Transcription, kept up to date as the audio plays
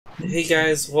Hey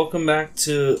guys, welcome back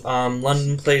to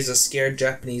London Plays a Scared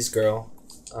Japanese Girl.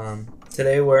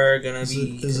 Today we're gonna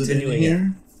be continuing it. In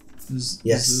here?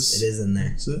 Yes, it is in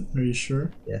there. Is it? Are you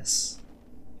sure? Yes.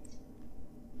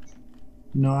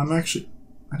 No, I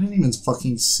didn't even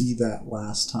fucking see that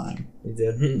last time. You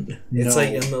didn't? It's like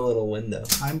in the little window.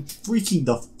 I'm freaking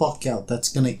the fuck out. That's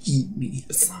gonna eat me.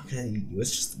 It's not gonna eat you,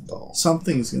 it's just a doll.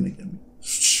 Something's gonna get me.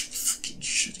 Fucking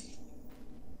shitty.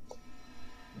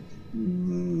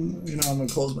 You know, I'm gonna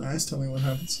close my eyes. Tell me what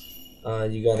happens.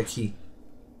 You got a key.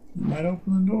 You might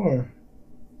open the door.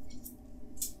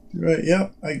 You're right.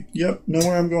 Yep. Yep. Know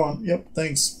where I'm going. Yep.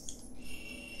 Thanks.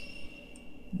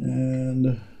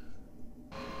 And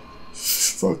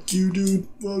fuck you, dude.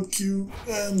 Fuck you.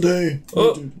 And hey.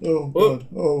 Oh. Dude. Oh god.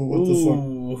 Oh, what the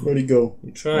fuck? Where'd he go?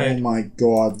 You tried. Oh my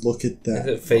god. Look at that.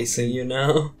 Is it facing you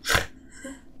now?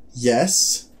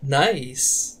 Yes.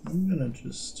 Nice. I'm gonna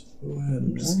just go ahead.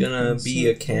 I'm just gonna be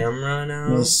a camera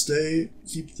now. I'm gonna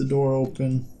keep the door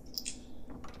open.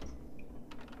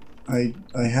 I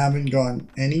haven't gotten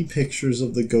any pictures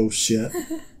of the ghost yet.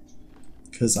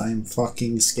 Because I'm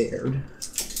fucking scared.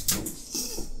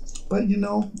 But you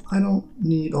know, I don't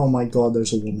need... Oh my god,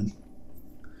 there's a woman.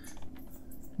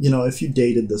 You know, if you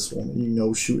dated this woman, you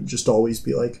know she would just always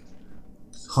be like,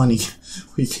 honey,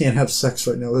 we can't have sex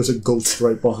right now. There's a ghost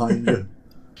right behind you.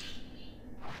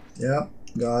 Yep,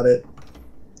 got it.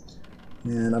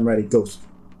 And I'm ready. Ghost.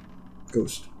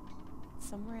 Ghost.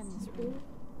 Somewhere in this room.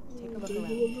 Take a look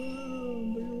around.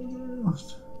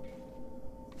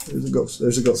 There's a ghost.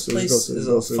 There's a ghost. There's a ghost. There's a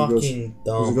ghost. There's a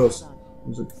ghost.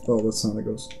 There's a ghost. Oh, that's not a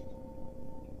ghost.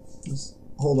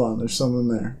 Hold on. There's something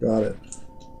there. Got it.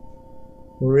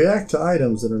 Will react to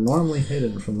items that are normally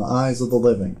hidden from the eyes of the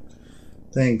living.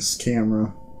 Thanks,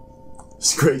 camera.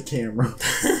 It's a great camera.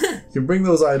 You can bring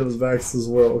those items back to this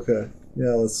world. Okay.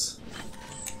 Yeah, let's...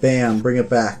 Bam. Bring it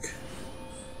back.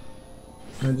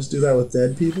 Can I just do that with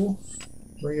dead people?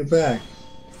 Bring it back.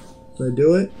 Did I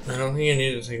do it? I don't think you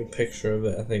need to take a picture of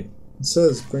it, I think. It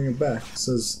says bring it back. It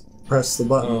says press the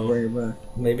button to bring it back.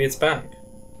 Maybe it's back.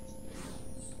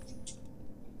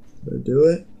 Did I do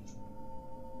it?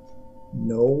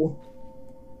 No.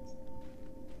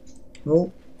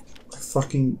 Nope. I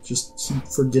fucking just keep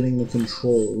forgetting the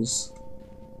controls.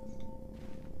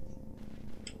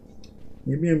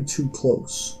 Maybe I'm too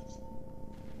close.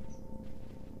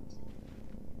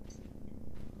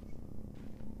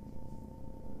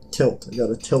 Tilt. I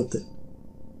gotta tilt it.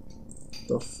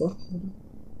 The fuck?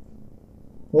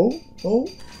 Oh,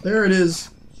 there it is.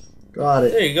 Got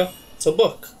it. There you go. It's a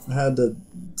book. I had to,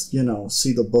 you know,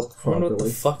 see the book I properly. wonder what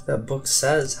the fuck that book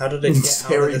says. How did it get out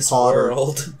Harry of this Potter.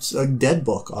 world? It's a dead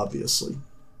book, obviously.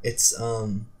 It's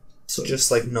So just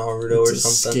like Naruto or something.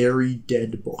 It's a scary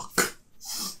dead book.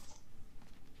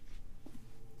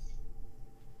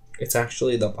 It's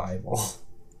actually the Bible.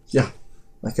 Yeah,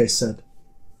 like I said.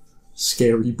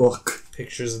 Scary book.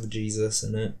 Pictures of Jesus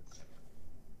in it.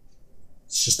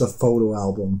 It's just a photo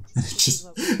album. And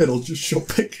it'll just show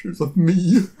pictures of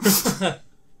me.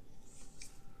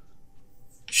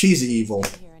 She's evil.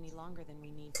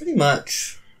 Pretty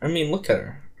much. I mean, look at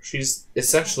her. She's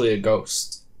essentially a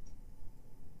ghost.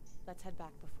 Let's head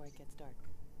back before it gets dark.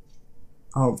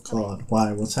 Oh god,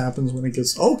 why? What happens when it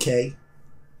gets... Okay.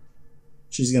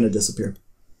 She's gonna disappear.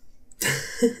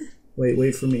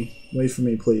 Wait for me. Wait for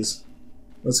me, please.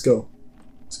 Let's go.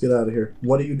 Let's get out of here.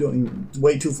 What are you doing?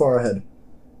 Way too far ahead.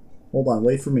 Hold on,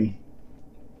 wait for me.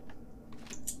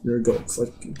 You're a ghost.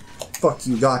 Fuck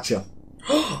you, gotcha.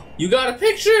 You got a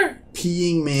picture?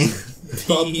 Peeing man.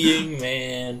 Peeing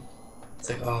man. It's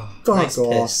like, oh, fuck nice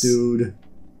off, piss. dude.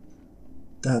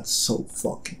 That's so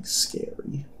fucking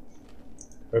scary.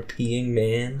 Or peeing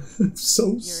man. I'm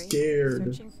so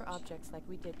scared. Searching for objects like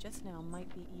we did just now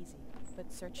might be easy,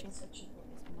 but searching for people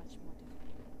is much more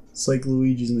difficult. It's like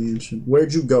Luigi's Mansion.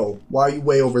 Where'd you go? Why are you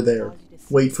way over there?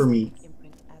 Wait for me.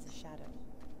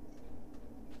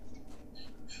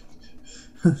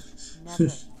 Never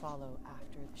follow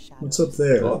after the shadow. What's up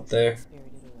there? Go up there.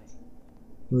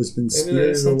 Who's been Maybe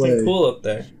there's spirited something away? cool up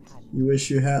there. You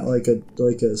wish you had like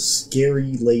a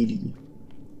scary lady.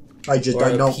 Or a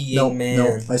peeing man.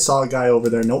 No. I saw a guy over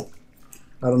there. Nope.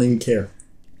 I don't even care.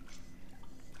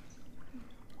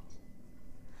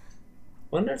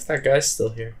 Wonder if that guy's still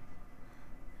here.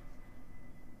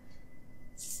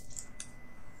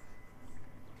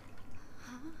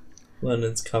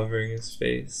 London's covering his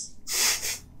face.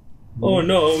 Oh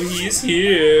no, he's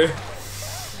here!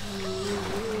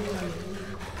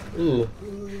 Ooh.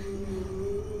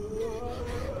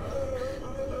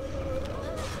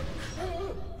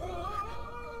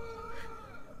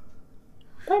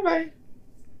 Bye-bye.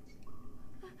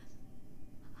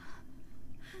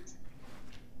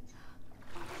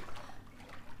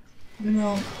 You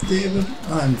know, David,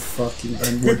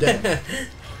 we're dead.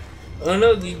 Oh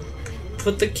no, you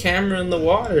put the camera in the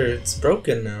water. It's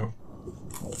broken now.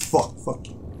 Oh, fuck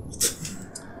you.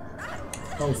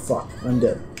 Oh, fuck. I'm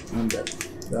dead.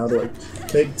 How do I...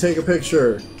 Take a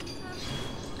picture.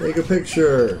 Take a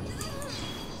picture.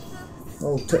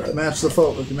 Oh, match the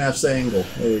photo. Match the angle.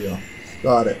 There we go.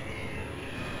 Got it.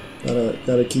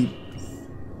 Gotta keep...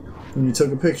 When you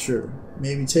took a picture,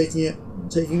 maybe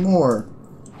taking more.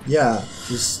 Yeah,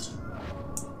 just...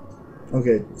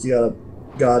 Okay, you gotta...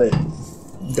 Got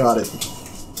it.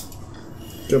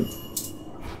 Good.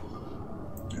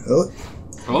 Oh.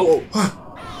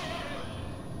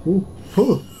 Ooh.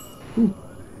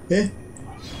 Yeah.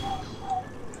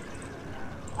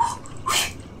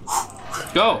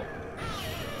 Go.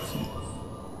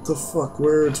 The fuck?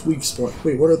 Where it's weak spot?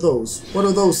 Wait, what are those? What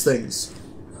are those things?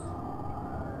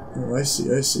 Oh, I see.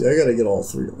 I gotta get all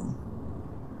three of them.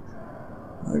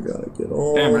 I gotta get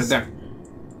all. Damn, right there.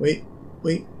 Wait.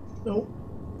 No.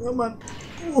 Come on.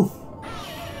 Ooh.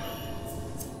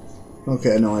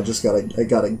 Okay, no, I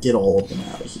gotta get all of them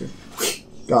out of here.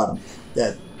 Got him.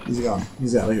 Dead. He's gone.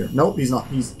 He's out of here. Nope, he's not.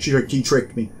 He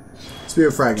tricked me.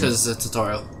 Spirit fragment. Because it's a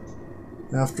tutorial.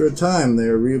 After a time, they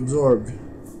are reabsorbed.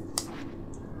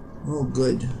 Oh,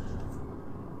 good.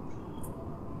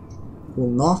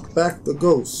 We'll knock back the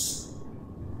ghosts.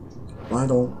 I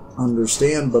don't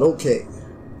understand, but okay.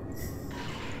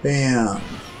 Bam.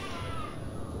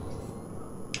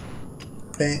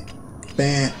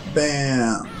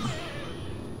 Bam.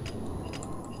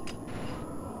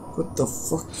 What the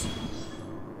fuck?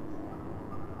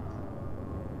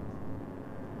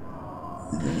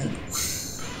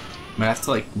 Might have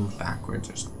to like move backwards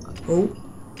or something. Oh,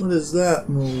 what is that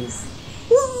move?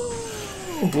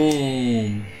 Woo!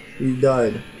 Boom. He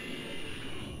died.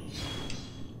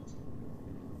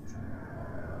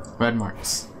 Red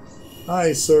marks.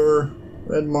 Hi, sir.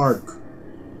 Red mark.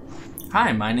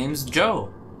 Hi, my name's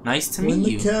Joe. Nice to meet you.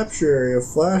 When the capture area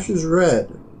flashes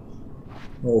red.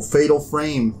 Oh, fatal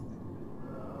frame.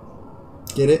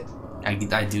 Get it? I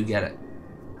do get it.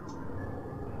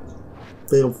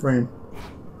 Fatal frame.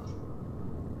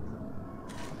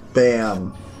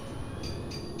 Bam.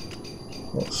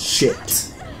 Oh,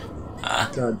 shit.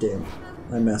 God damn.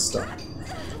 I messed up.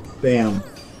 Bam.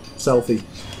 Selfie.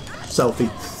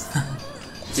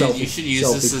 Dude, you should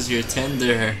use this as your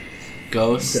Tinder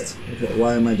ghost. Okay,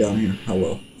 why am I down here?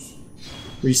 Hello.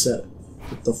 Reset.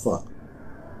 What the fuck?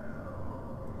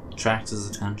 Attracts his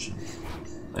attention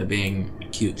by being a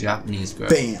cute Japanese girl.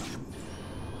 Bam!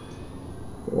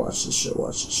 Watch this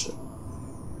shit.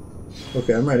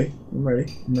 Okay, I'm ready.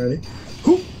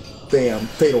 Whoop! Bam!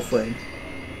 Fatal frame.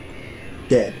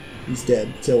 Dead. He's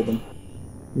dead. Killed him.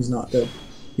 He's not dead.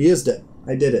 He is dead.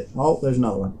 I did it. Oh, there's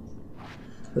another one.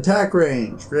 Attack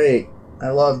range. Great. I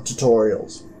love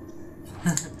tutorials.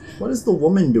 What is the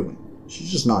woman doing? She's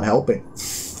just not helping.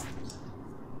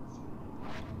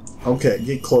 Okay,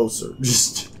 get closer.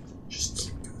 Just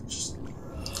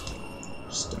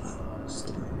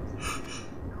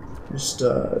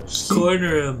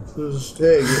corner him.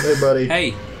 Hey, buddy.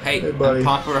 Hey, buddy.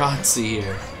 Paparazzi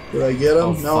here. Did I get him?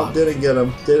 Oh, no, fuck. Didn't get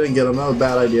him. That was a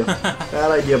bad idea.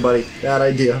 Bad idea, buddy. Bad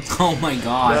idea. Oh my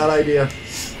god. Bad idea.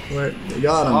 Where? You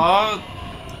got him.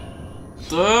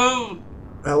 Dude.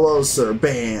 Hello, sir.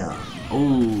 Bam.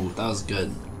 Ooh, that was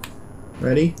good.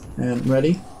 Ready? And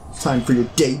ready? Time for your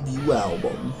debut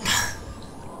album.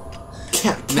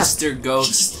 Mr.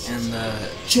 Ghost and the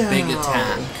Big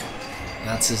Attack.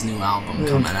 That's his new album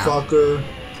coming out. Fucker.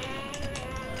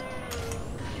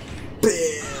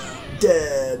 Bam.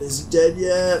 Dead. Is he dead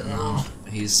yet? No,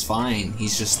 he's fine.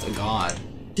 He's just a god.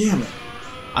 Damn it.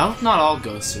 I hope not all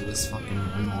ghosts are this fucking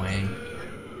annoying.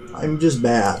 I'm just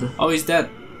bad. Oh, he's dead.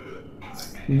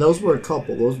 And those were a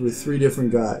couple. Those were 3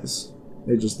 different guys.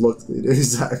 They just looked the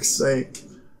exact same.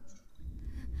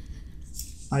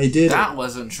 I did That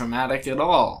wasn't traumatic at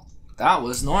all. That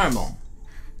was normal.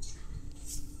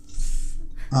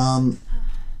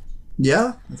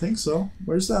 Yeah, I think so.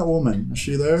 Where's that woman? Is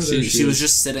she there? She was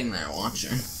just sitting there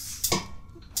watching.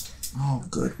 Oh,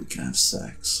 good. We can have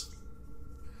sex.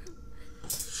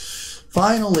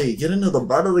 Finally, get into the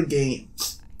butt of the game.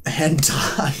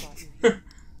 Hentai.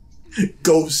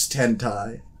 Ghost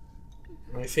hentai.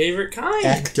 My favorite kind.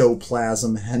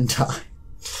 Ectoplasm hentai.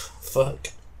 Fuck.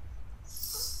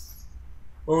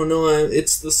 Oh no,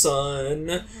 it's the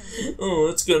sun. Oh,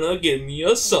 it's gonna give me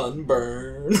a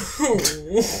sunburn.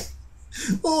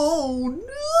 Oh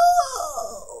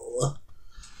no!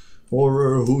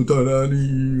 Horror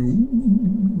Hootenanny.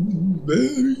 Ooh,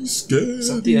 very scary. Is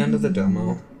that the end of the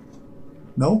demo?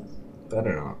 No?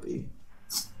 Better not be.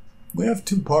 We have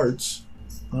 2 parts.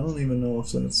 I don't even know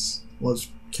if that's... Let's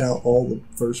count all the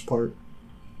first part.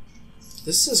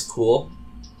 This is cool.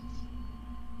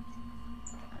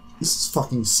 This is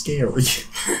fucking scary.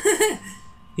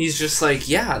 He's just like,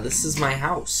 yeah, this is my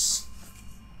house.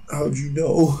 How'd you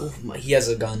know? He has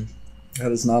a gun.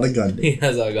 That is not a gun. He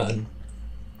has a gun.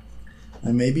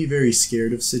 I may be very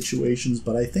scared of situations,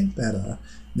 but I think that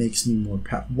makes me more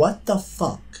What the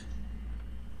fuck?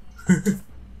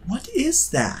 What is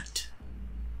that?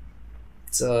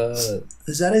 It's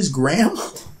Is that his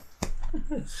grandma?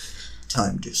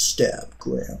 Time to stab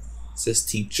grandma. It's his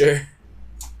teacher.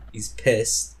 He's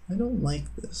pissed. I don't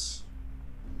like this.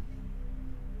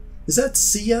 Is that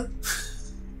Sia?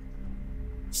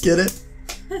 Get it?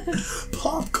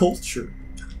 Pop culture.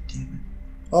 God damn it.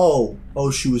 Oh,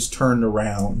 she was turned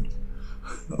around.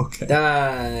 Okay.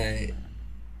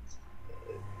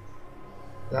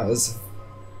 That was...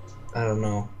 I don't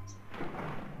know.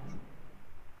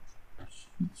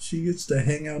 She gets to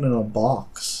hang out in a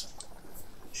box.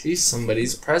 She's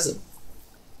somebody's present.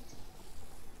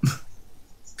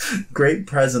 Great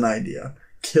present idea.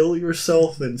 Kill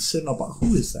yourself and sit in a box.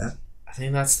 Who is that? I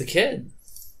think that's the kid.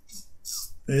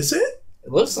 Is it?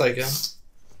 It looks like him.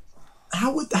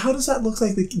 How does that look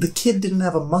like the kid didn't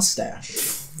have a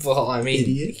mustache? Well, I mean,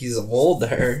 Idiot. He's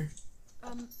older.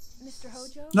 Mr.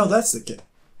 Hojo? No, that's the kid.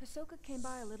 Hisoka came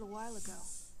by a little while ago.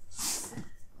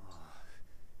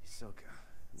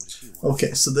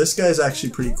 Okay, so this guy's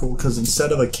actually pretty cool because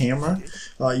instead of a camera,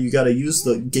 you got to use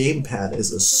the gamepad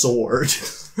as a sword.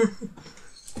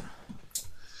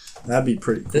 That'd be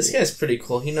pretty cool. This guy's pretty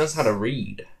cool. He knows how to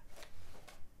read.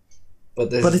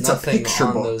 But there's it's nothing a picture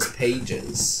on book. those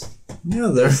pages. Yeah,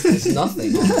 There's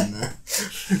nothing on there.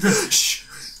 Shh.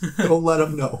 Don't let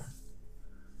him know.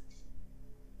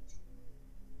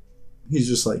 He's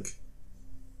just like,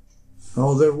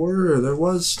 oh, there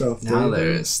was stuff. Now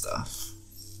there is stuff.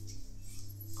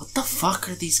 What the fuck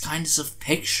are these kinds of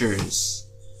pictures?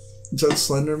 Is that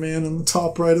Slender Man in the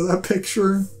top right of that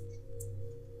picture?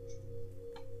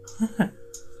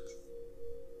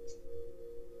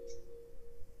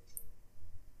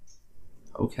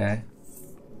 Okay.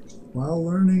 While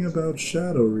learning about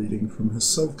shadow reading from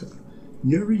Hisoka,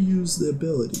 Yuri used the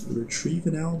ability to retrieve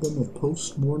an album of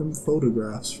post-mortem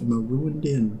photographs from a ruined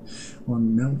inn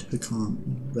on Mount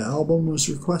Hikami. The album was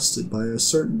requested by a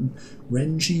certain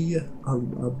Renji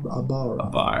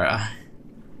Abara.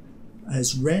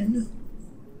 As Ren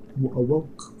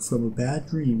awoke from a bad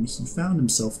dream, he found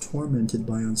himself tormented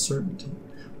by uncertainty.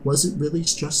 Was it really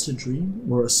just a dream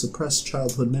or a suppressed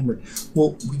childhood memory?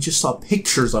 Well, we just saw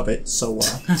pictures of it, so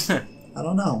I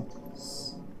don't know.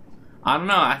 I don't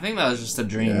know. I think that was just a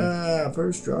dream. Yeah,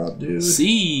 first drop, dude.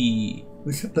 See.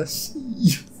 We got the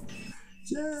C.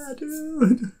 Yeah,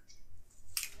 dude.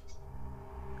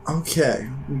 Okay,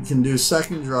 we can do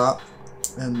second drop,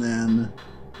 and then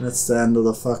that's the end of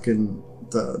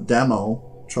the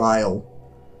demo trial.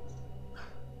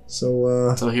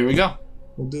 So here we go.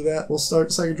 We'll do that. We'll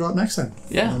start second drop next time.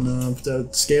 Yeah. And the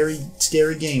scary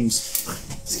games.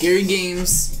 Scary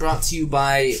games brought to you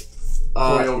by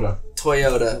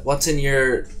Toyota. What's in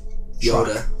your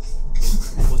Yoda? Truck.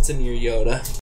 What's in your Yoda?